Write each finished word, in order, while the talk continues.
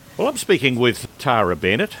Well, I'm speaking with Tara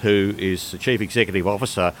Bennett, who is the Chief Executive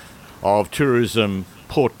Officer of Tourism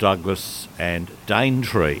Port Douglas and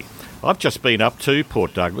Daintree. I've just been up to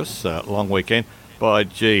Port Douglas, long weekend. By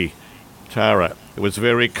gee, Tara, it was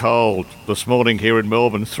very cold this morning here in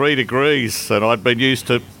Melbourne, 3 degrees, and I'd been used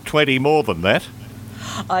to 20 more than that.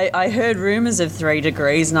 I heard rumours of 3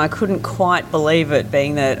 degrees and I couldn't quite believe it,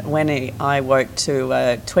 being that when I woke to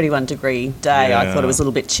a 21-degree day, Yeah. I thought it was a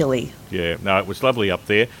little bit chilly. Yeah, no, it was lovely up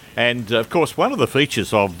there. And, of course, one of the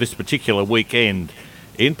features of this particular weekend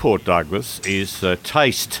in Port Douglas is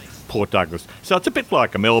Taste Port Douglas. So it's a bit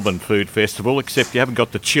like a Melbourne food festival, except you haven't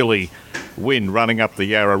got the chilly wind running up the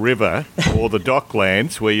Yarra River or the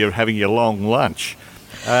Docklands where you're having your long lunch.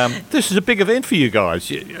 This is a big event for you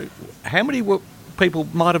guys. How many people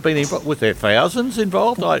might have been involved? Was there thousands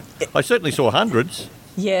involved? I certainly saw hundreds.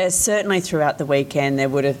 Yeah, certainly throughout the weekend there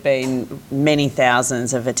would have been many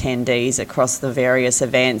thousands of attendees across the various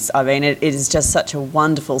events. I mean, it is just such a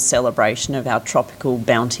wonderful celebration of our tropical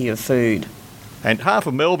bounty of food. And half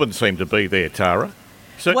of Melbourne seemed to be there, Tara.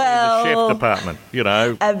 Certainly in the chef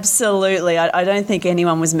department, Absolutely. I don't think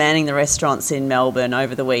anyone was manning the restaurants in Melbourne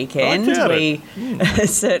over the weekend.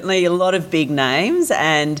 Certainly a lot of big names,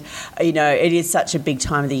 and, it is such a big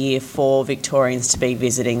time of the year for Victorians to be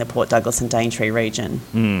visiting the Port Douglas and Daintree region.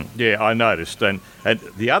 Yeah, I noticed. And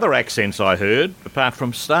the other accents I heard, apart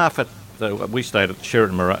from staff we stayed at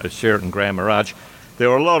Sheraton Grand Mirage,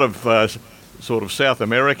 there were a lot of sort of South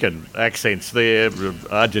American accents there,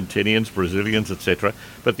 Argentinians, Brazilians, etc.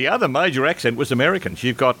 But the other major accent was Americans.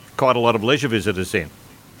 You've got quite a lot of leisure visitors in.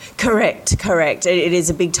 Correct. It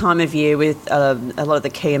is a big time of year with a lot of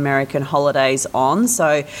the key American holidays on.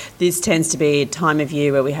 So this tends to be a time of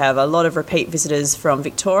year where we have a lot of repeat visitors from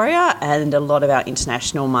Victoria and a lot of our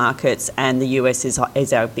international markets, and the US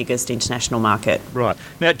is our biggest international market. Right.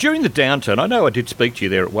 Now, during the downturn, I know I did speak to you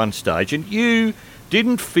there at one stage, and you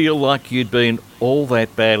didn't feel like you'd been all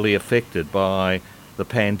that badly affected by the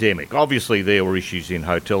pandemic. Obviously, there were issues in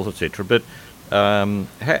hotels, etc. But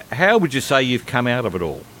how would you say you've come out of it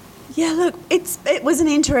all? Yeah, look, it was an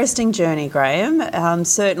interesting journey, Graeme.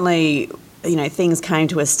 Certainly, things came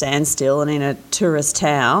to a standstill, and in a tourist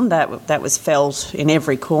town, that was felt in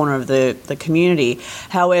every corner of the community.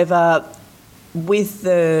 However, with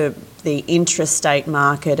the intrastate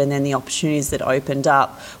market and then the opportunities that opened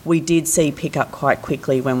up, we did see pick up quite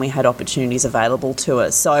quickly when we had opportunities available to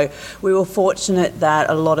us. So we were fortunate that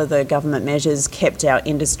a lot of the government measures kept our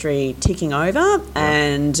industry ticking over,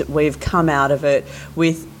 and we've come out of it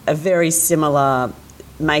with a very similar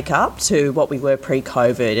make-up to what we were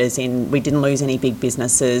pre-COVID, as in we didn't lose any big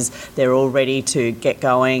businesses. They're all ready to get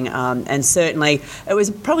going, and certainly it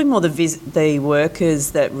was probably more the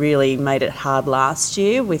workers that really made it hard last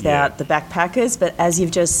year without the backpackers. But as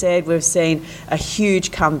you've just said, we've seen a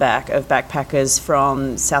huge comeback of backpackers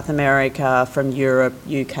from South America, from Europe,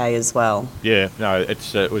 UK as well. Yeah, no,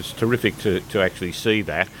 it was terrific to actually see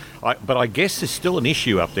that. But I guess there's still an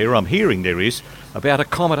issue up there, I'm hearing there is, about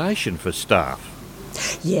accommodation for staff.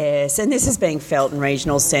 Yes, and this is being felt in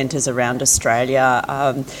regional centres around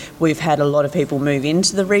Australia. We've had a lot of people move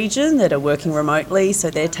into the region that are working remotely, so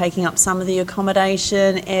they're taking up some of the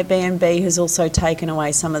accommodation. Airbnb has also taken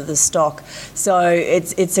away some of the stock. So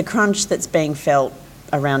it's a crunch that's being felt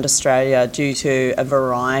around Australia due to a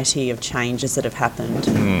variety of changes that have happened.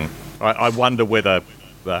 I wonder whether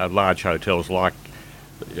large hotels like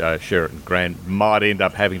Sheraton Grand might end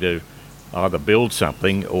up having to either build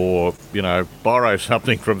something or, borrow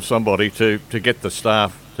something from somebody to get the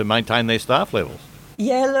staff, to maintain their staff levels.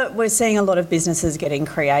 Yeah, look, we're seeing a lot of businesses getting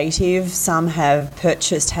creative. Some have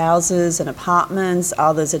purchased houses and apartments.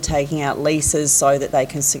 Others are taking out leases so that they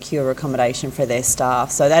can secure accommodation for their staff.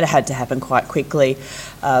 So that had to happen quite quickly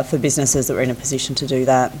for businesses that were in a position to do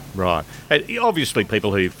that. Right. And obviously,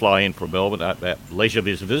 people who fly in from Melbourne, leisure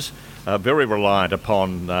visitors, are very reliant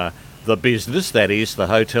upon the business, that is the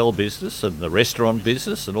hotel business and the restaurant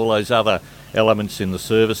business and all those other elements in the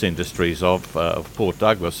service industries of Port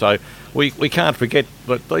Douglas. So we can't forget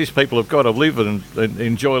that these people have got to live and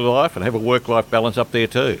enjoy life and have a work-life balance up there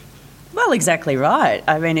too. Well, exactly right.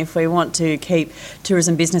 I mean, if we want to keep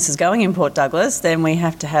tourism businesses going in Port Douglas, then we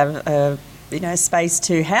have to have space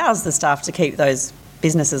to house the staff to keep those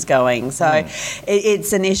businesses going. So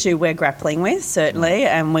it's an issue we're grappling with, certainly,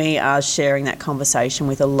 and we are sharing that conversation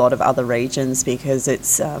with a lot of other regions because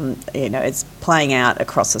it's playing out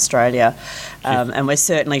across Australia, and we're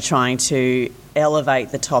certainly trying to elevate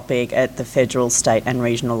the topic at the federal, state and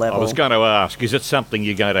regional level. I was going to ask, is it something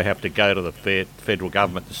you're going to have to go to the federal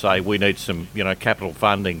government to say we need some capital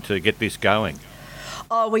funding to get this going?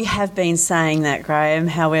 Oh, we have been saying that, Graeme.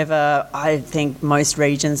 However, I think most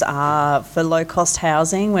regions are for low-cost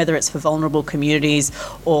housing, whether it's for vulnerable communities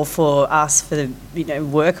or for us for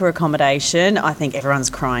worker accommodation. I think everyone's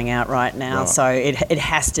crying out right now. Right. So it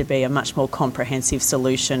has to be a much more comprehensive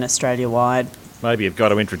solution Australia-wide. Maybe you've got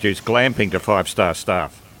to introduce glamping to 5-star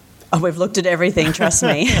staff. Oh, we've looked at everything, trust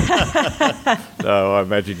me. No, I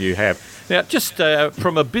imagine you have. Now, just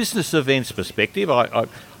from a business events perspective, I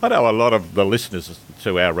know a lot of the listeners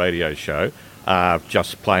to our radio show are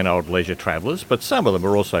just plain old leisure travellers, but some of them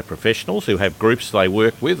are also professionals who have groups they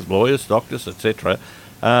work with, lawyers, doctors, etc.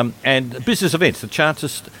 And business events, the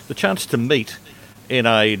chance to meet in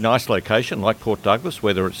a nice location like Port Douglas,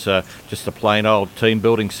 whether it's just a plain old team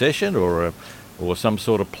building session or some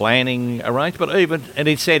sort of planning arrangement, even an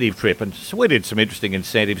incentive trip. And so we did some interesting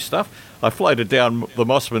incentive stuff. I floated down the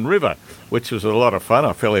Mossman River, which was a lot of fun.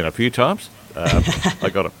 I fell in a few times. I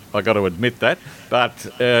got to admit that. But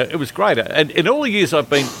it was great. And in all the years I've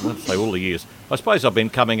been, let's say all the years, I suppose I've been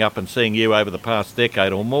coming up and seeing you over the past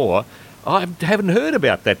decade or more, I haven't heard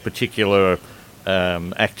about that particular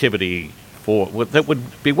activity that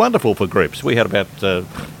would be wonderful for groups. We had about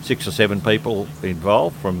 6 or 7 people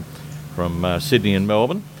involved from Sydney and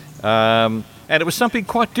Melbourne, and it was something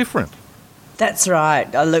quite different. That's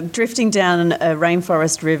right. Look, drifting down a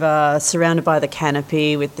rainforest river, surrounded by the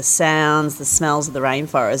canopy with the sounds, the smells of the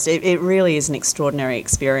rainforest, it really is an extraordinary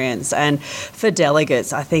experience. And for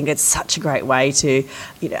delegates, I think it's such a great way to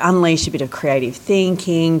unleash a bit of creative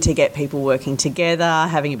thinking, to get people working together,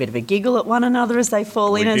 having a bit of a giggle at one another as they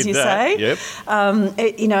fall in, as you say. Yep.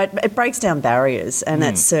 It breaks down barriers, and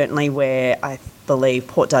that's certainly where I believe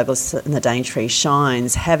Port Douglas and the Daintree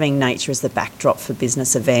shines. Having nature as the backdrop for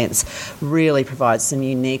business events really provides some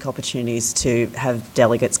unique opportunities to have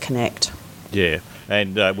delegates connect. Yeah,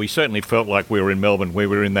 and we certainly felt like we were in Melbourne. We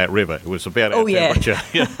were in that river. It was about our temperature.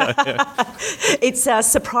 It's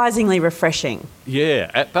surprisingly refreshing.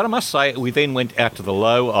 Yeah, but I must say, we then went out to the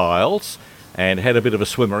Low Isles and had a bit of a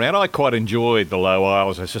swim around. I quite enjoyed the Low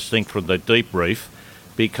Isles as distinct from the Deep Reef,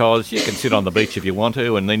 because you can sit on the beach if you want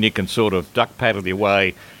to, and then you can sort of duck paddle your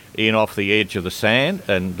way in off the edge of the sand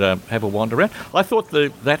and have a wander around. I thought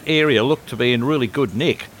that area looked to be in really good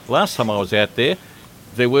nick. Last time I was out there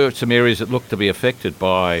were some areas that looked to be affected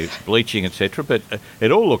by bleaching, etc., but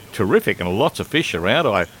it all looked terrific and lots of fish around.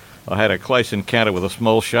 I had a close encounter with a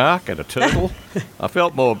small shark and a turtle. I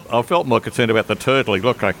felt more concerned about the turtle. He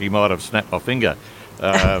looked like he might have snapped my finger.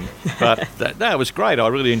 But it was great. I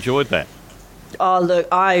really enjoyed that. Oh, look,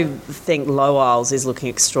 I think Low Isles is looking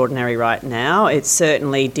extraordinary right now. It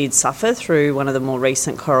certainly did suffer through one of the more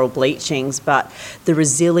recent coral bleachings, but the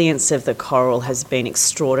resilience of the coral has been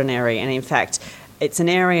extraordinary. And in fact, it's an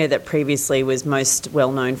area that previously was most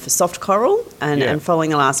well known for soft coral, and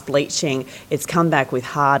following the last bleaching, it's come back with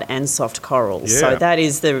hard and soft corals. Yeah. So that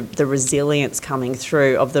is the resilience coming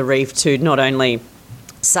through of the reef to not only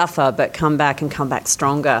suffer but come back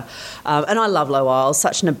stronger. And I love Low Isles,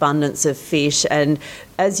 such an abundance of fish, and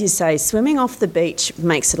as you say, swimming off the beach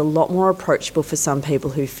makes it a lot more approachable for some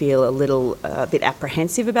people who feel a bit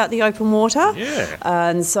apprehensive about the open water. Yeah.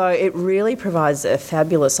 And so it really provides a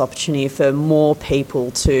fabulous opportunity for more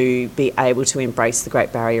people to be able to embrace the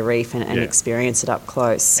Great Barrier Reef and experience it up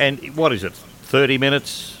close. And what is it, 30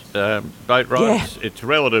 minutes boat ride? Yeah. It's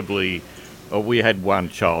relatively... we had one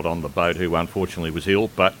child on the boat who unfortunately was ill,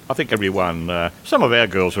 but I think everyone, some of our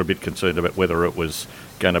girls were a bit concerned about whether it was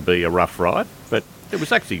going to be a rough ride, but it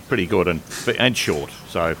was actually pretty good and short.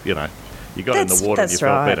 So, you got in the water and you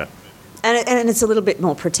felt better. And it's a little bit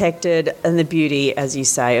more protected, and the beauty, as you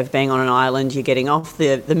say, of being on an island, you're getting off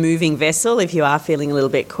the moving vessel if you are feeling a little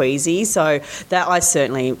bit queasy. So that I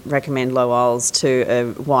certainly recommend Low Isles to a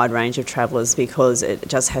wide range of travellers because it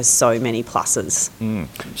just has so many pluses.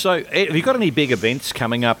 So have you got any big events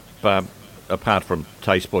coming up, apart from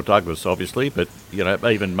Taste Port Douglas, obviously, but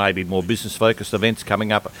even maybe more business-focused events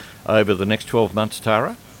coming up over the next 12 months,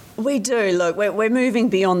 Tara? We do. Look, we're moving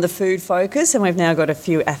beyond the food focus, and we've now got a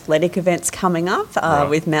few athletic events coming up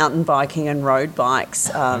with mountain biking and road bikes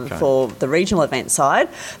for the regional event side.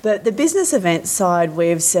 But the business event side,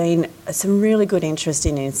 we've seen some really good interest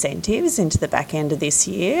in incentives into the back end of this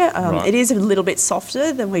year. It is a little bit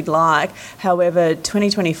softer than we'd like. However,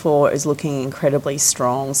 2024 is looking incredibly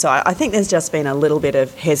strong. So I think there's just been a little bit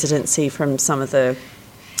of hesitancy from some of the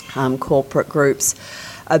corporate groups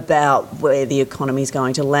about where the economy is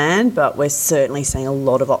going to land, but we're certainly seeing a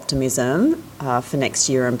lot of optimism for next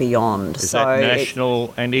year and beyond. Is that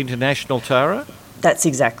national and international, Tara? That's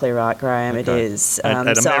exactly right, Graeme. Okay. It is.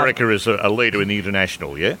 And America is a leader in the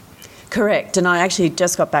international, yeah? Correct. And I actually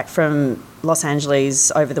just got back from Los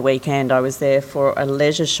Angeles over the weekend. I was there for a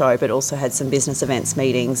leisure show, but also had some business events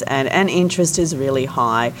meetings, and interest is really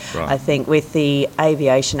high. Right. I think with the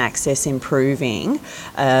aviation access improving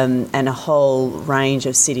and a whole range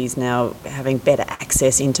of cities now having better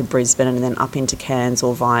access into Brisbane and then up into Cairns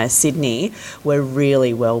or via Sydney, we're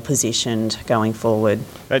really well positioned going forward.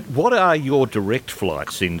 What are your direct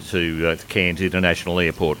flights into Cairns International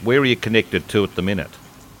Airport? Where are you connected to at the minute?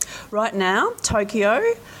 Right now, Tokyo,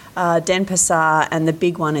 Denpasar, and the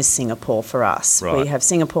big one is Singapore for us. Right. We have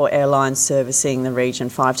Singapore Airlines servicing the region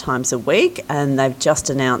 5 times a week, and they've just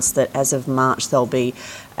announced that as of March they'll be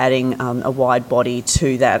adding a wide body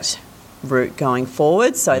to that route going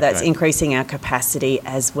forward. So that's increasing our capacity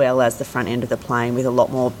as well as the front end of the plane with a lot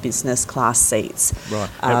more business class seats. Right.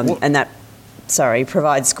 And that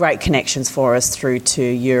provides great connections for us through to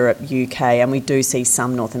Europe, UK, and we do see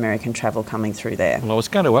some North American travel coming through there. Well, I was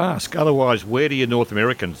going to ask, otherwise, where do your North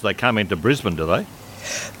Americans, they come into Brisbane, do they?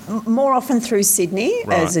 More often through Sydney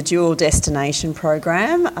as a dual destination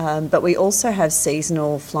program, but we also have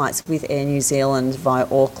seasonal flights with Air New Zealand via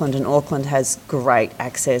Auckland, and Auckland has great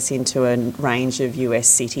access into a range of US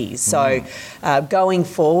cities. So going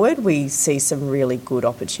forward, we see some really good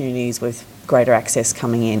opportunities with greater access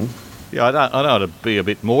coming in. Yeah, I know to be a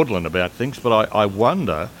bit maudlin about things, but I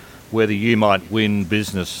wonder whether you might win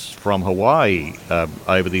business from Hawaii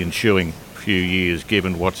over the ensuing few years,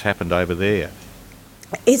 given what's happened over there.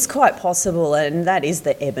 It's quite possible, and that is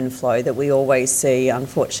the ebb and flow that we always see,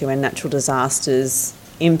 unfortunately, when natural disasters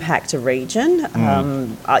impact a region.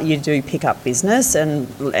 You do pick up business,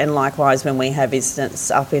 and likewise when we have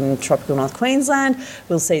incidents up in tropical North Queensland,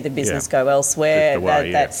 we'll see the business go elsewhere.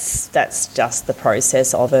 That's just the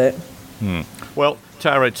process of it. Well,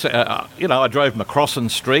 Tara, it's, I drove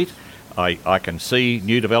McCrossan Street. I can see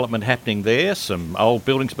new development happening there. Some old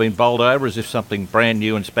buildings being bowled over as if something brand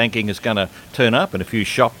new and spanking is going to turn up, and a few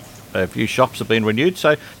shops have been renewed.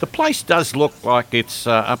 So the place does look like it's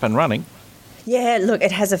up and running. Yeah, look,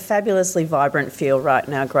 it has a fabulously vibrant feel right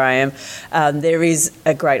now, Graeme. There is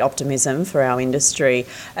a great optimism for our industry.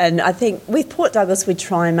 And I think with Port Douglas, we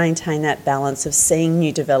try and maintain that balance of seeing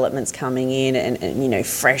new developments coming in and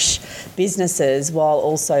fresh businesses while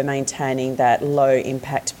also maintaining that low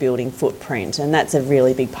impact building footprint. And that's a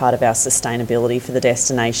really big part of our sustainability for the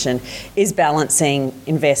destination, is balancing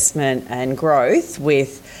investment and growth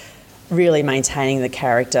with really maintaining the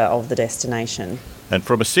character of the destination. And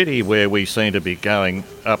from a city where we seem to be going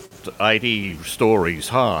up to 80 stories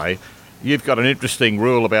high, you've got an interesting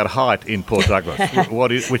rule about height in Port Douglas,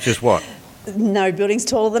 which is what? No building's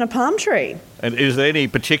taller than a palm tree. And is there any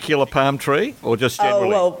particular palm tree, or just generally? Oh,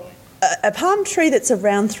 well, a palm tree that's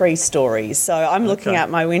around 3 stories. So I'm looking out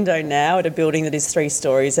my window now at a building that is 3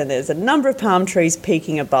 stories, and there's a number of palm trees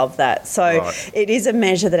peaking above that. So it is a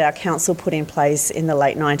measure that our council put in place in the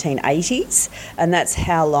late 1980s, and that's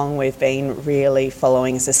how long we've been really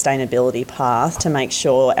following a sustainability path to make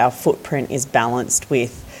sure our footprint is balanced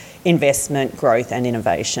with investment, growth and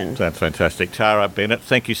innovation. That's fantastic. Tara Bennett,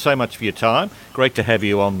 thank you so much for your time. Great to have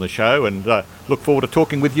you on the show, and look forward to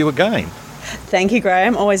talking with you again. Thank you,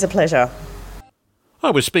 Graeme. Always a pleasure. I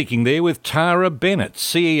was speaking there with Tara Bennett,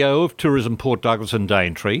 CEO of Tourism Port Douglas and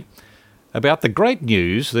Daintree, about the great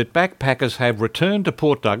news that backpackers have returned to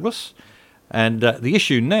Port Douglas, and the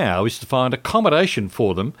issue now is to find accommodation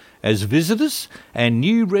for them as visitors and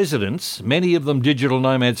new residents, many of them digital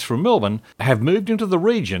nomads from Melbourne, have moved into the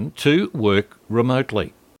region to work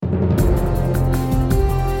remotely.